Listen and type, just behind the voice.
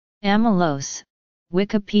Amylose,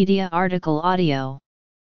 Wikipedia article audio.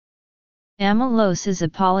 Amylose is a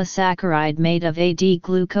polysaccharide made of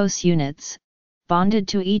AD-glucose units, bonded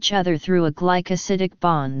to each other through a glycosidic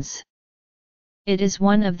bonds. It is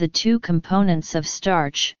one of the two components of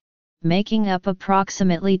starch, making up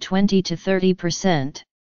approximately 20 to 30%.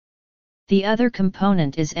 The other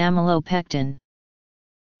component is amylopectin.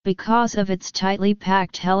 Because of its tightly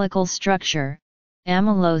packed helical structure,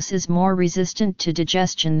 amylose is more resistant to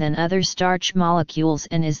digestion than other starch molecules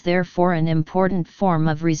and is therefore an important form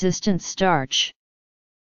of resistant starch.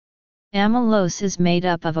 Amylose is made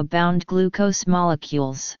up of bound glucose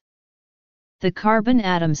molecules. The carbon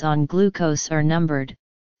atoms on glucose are numbered,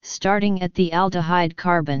 starting at the aldehyde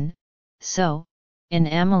carbon, so, in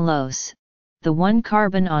amylose, the 1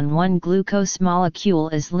 carbon on one glucose molecule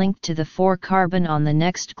is linked to the 4 carbon on the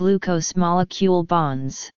next glucose molecule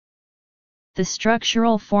bonds. The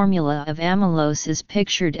structural formula of amylose is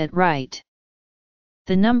pictured at right.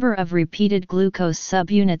 The number of repeated glucose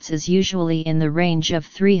subunits is usually in the range of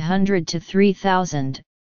 300 to 3000,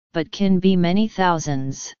 but can be many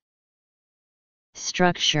thousands.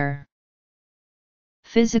 Structure.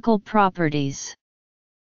 Physical properties.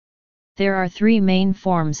 There are 3 main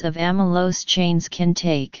forms of amylose chains can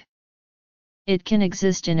take. It can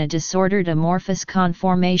exist in a disordered amorphous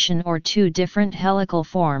conformation or 2 different helical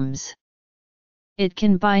forms. It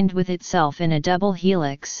can bind with itself in a double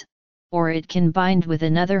helix, or it can bind with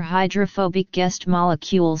another hydrophobic guest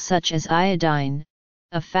molecule such as iodine,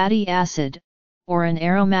 a fatty acid, or an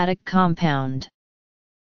aromatic compound.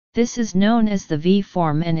 This is known as the V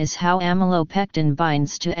form and is how amylopectin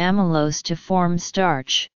binds to amylose to form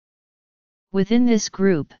starch. Within this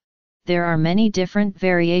group, there are many different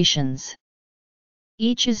variations.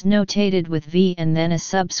 Each is notated with V and then a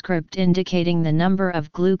subscript indicating the number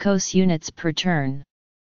of glucose units per turn.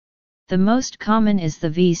 The most common is the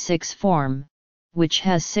V6 form, which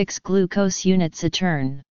has 6 glucose units a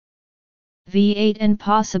turn. V8 and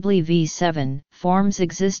possibly V7 forms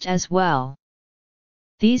exist as well.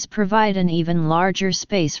 These provide an even larger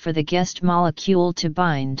space for the guest molecule to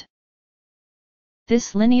bind.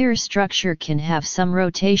 This linear structure can have some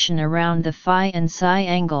rotation around the phi and psi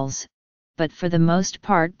angles, but for the most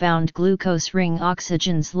part bound glucose ring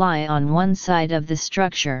oxygens lie on one side of the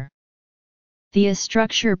structure. The A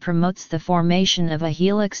structure promotes the formation of a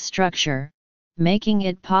helix structure, making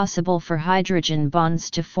it possible for hydrogen bonds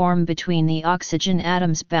to form between the oxygen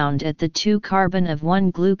atoms bound at the 2 carbon of one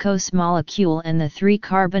glucose molecule and the 3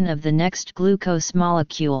 carbon of the next glucose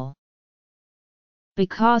molecule.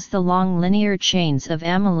 Because the long linear chains of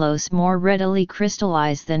amylose more readily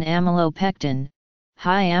crystallize than amylopectin,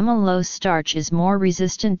 high amylose starch is more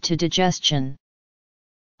resistant to digestion.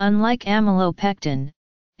 Unlike amylopectin,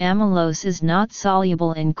 amylose is not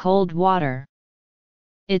soluble in cold water.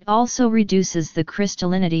 It also reduces the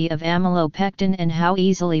crystallinity of amylopectin and how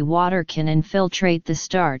easily water can infiltrate the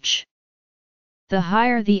starch. The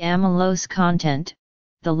higher the amylose content,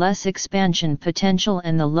 the less expansion potential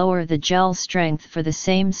and the lower the gel strength for the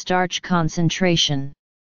same starch concentration.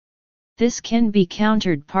 This can be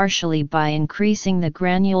countered partially by increasing the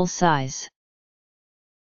granule size.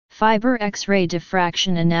 Fiber X-ray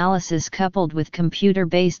diffraction analysis coupled with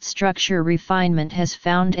computer-based structure refinement has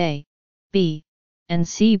found A, B, and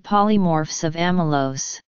C polymorphs of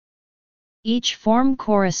amylose. Each form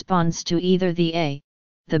corresponds to either the A,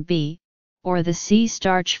 the B, or the C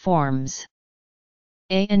starch forms.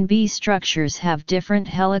 A and B structures have different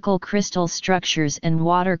helical crystal structures and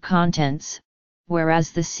water contents,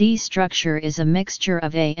 whereas the C structure is a mixture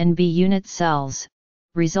of A and B unit cells,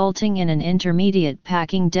 resulting in an intermediate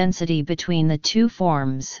packing density between the 2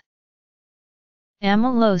 forms.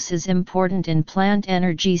 Amylose is important in plant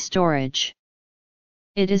energy storage.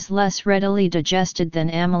 It is less readily digested than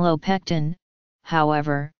amylopectin,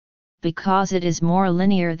 however, because it is more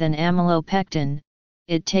linear than amylopectin,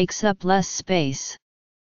 it takes up less space.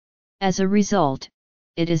 As a result,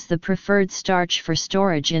 it is the preferred starch for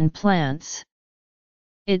storage in plants.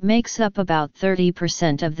 It makes up about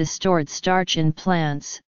 30% of the stored starch in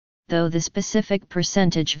plants, though the specific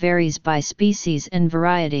percentage varies by species and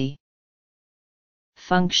variety.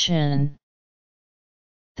 Function.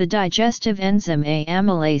 The digestive enzyme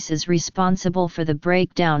amylase is responsible for the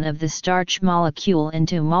breakdown of the starch molecule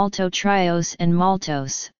into maltotriose and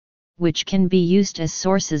maltose, which can be used as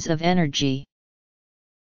sources of energy.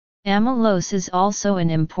 Amylose is also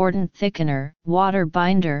an important thickener, water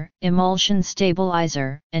binder, emulsion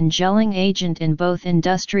stabilizer, and gelling agent in both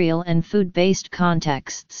industrial and food-based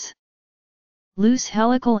contexts. Loose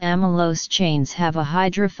helical amylose chains have a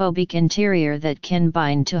hydrophobic interior that can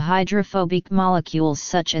bind to hydrophobic molecules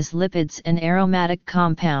such as lipids and aromatic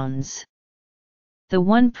compounds. The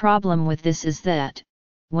one problem with this is that,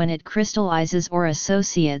 when it crystallizes or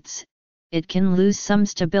associates, it can lose some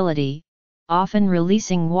stability, often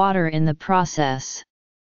releasing water in the process.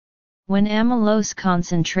 When amylose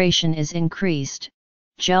concentration is increased,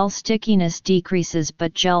 gel stickiness decreases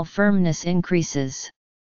but gel firmness increases.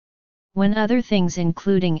 When other things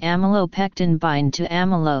including amylopectin bind to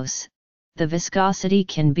amylose, the viscosity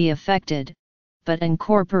can be affected, but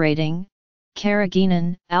incorporating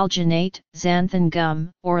carrageenan, alginate, xanthan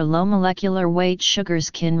gum, or low molecular weight sugars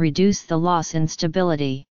can reduce the loss in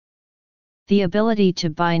stability. The ability to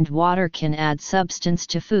bind water can add substance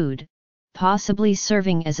to food, possibly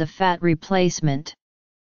serving as a fat replacement.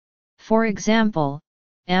 For example,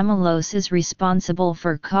 amylose is responsible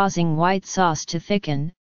for causing white sauce to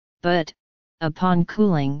thicken, but, upon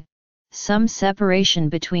cooling, some separation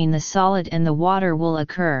between the solid and the water will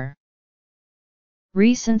occur.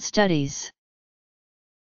 Recent studies.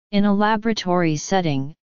 In a laboratory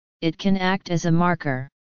setting, it can act as a marker.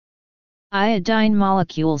 Iodine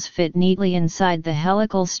molecules fit neatly inside the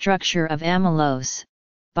helical structure of amylose,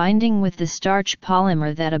 binding with the starch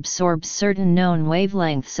polymer that absorbs certain known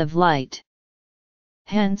wavelengths of light.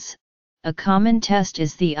 Hence, a common test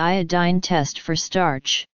is the iodine test for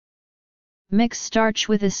starch. Mix starch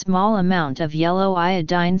with a small amount of yellow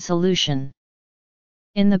iodine solution.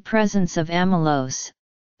 In the presence of amylose,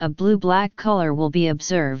 a blue-black color will be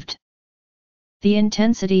observed. The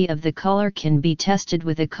intensity of the color can be tested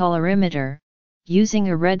with a colorimeter, using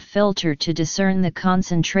a red filter to discern the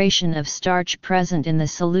concentration of starch present in the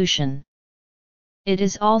solution. It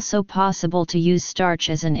is also possible to use starch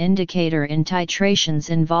as an indicator in titrations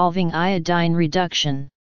involving iodine reduction.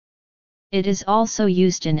 It is also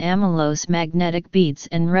used in amylose magnetic beads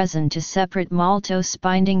and resin to separate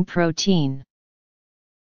maltose-binding protein.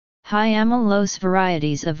 High amylose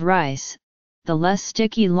varieties of rice, the less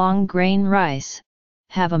sticky long-grain rice,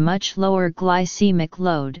 have a much lower glycemic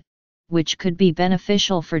load, which could be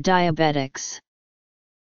beneficial for diabetics.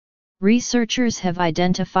 Researchers have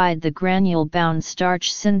identified the granule-bound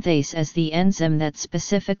starch synthase as the enzyme that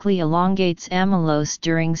specifically elongates amylose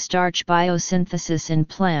during starch biosynthesis in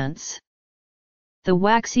plants. The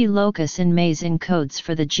waxy locus in maize encodes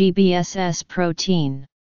for the GBSS protein.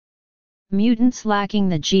 Mutants lacking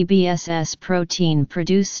the GBSS protein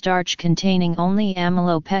produce starch containing only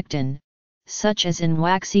amylopectin, such as in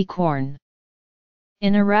waxy corn.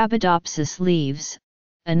 In Arabidopsis leaves,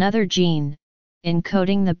 another gene,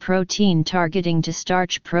 encoding the protein targeting to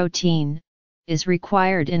starch protein, is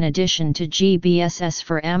required in addition to GBSS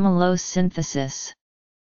for amylose synthesis.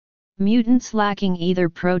 Mutants lacking either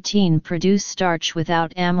protein produce starch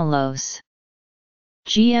without amylose.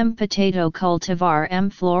 GM potato cultivar M.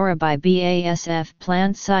 flora by BASF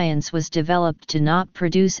Plant Science was developed to not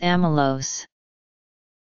produce amylose.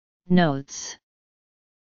 Notes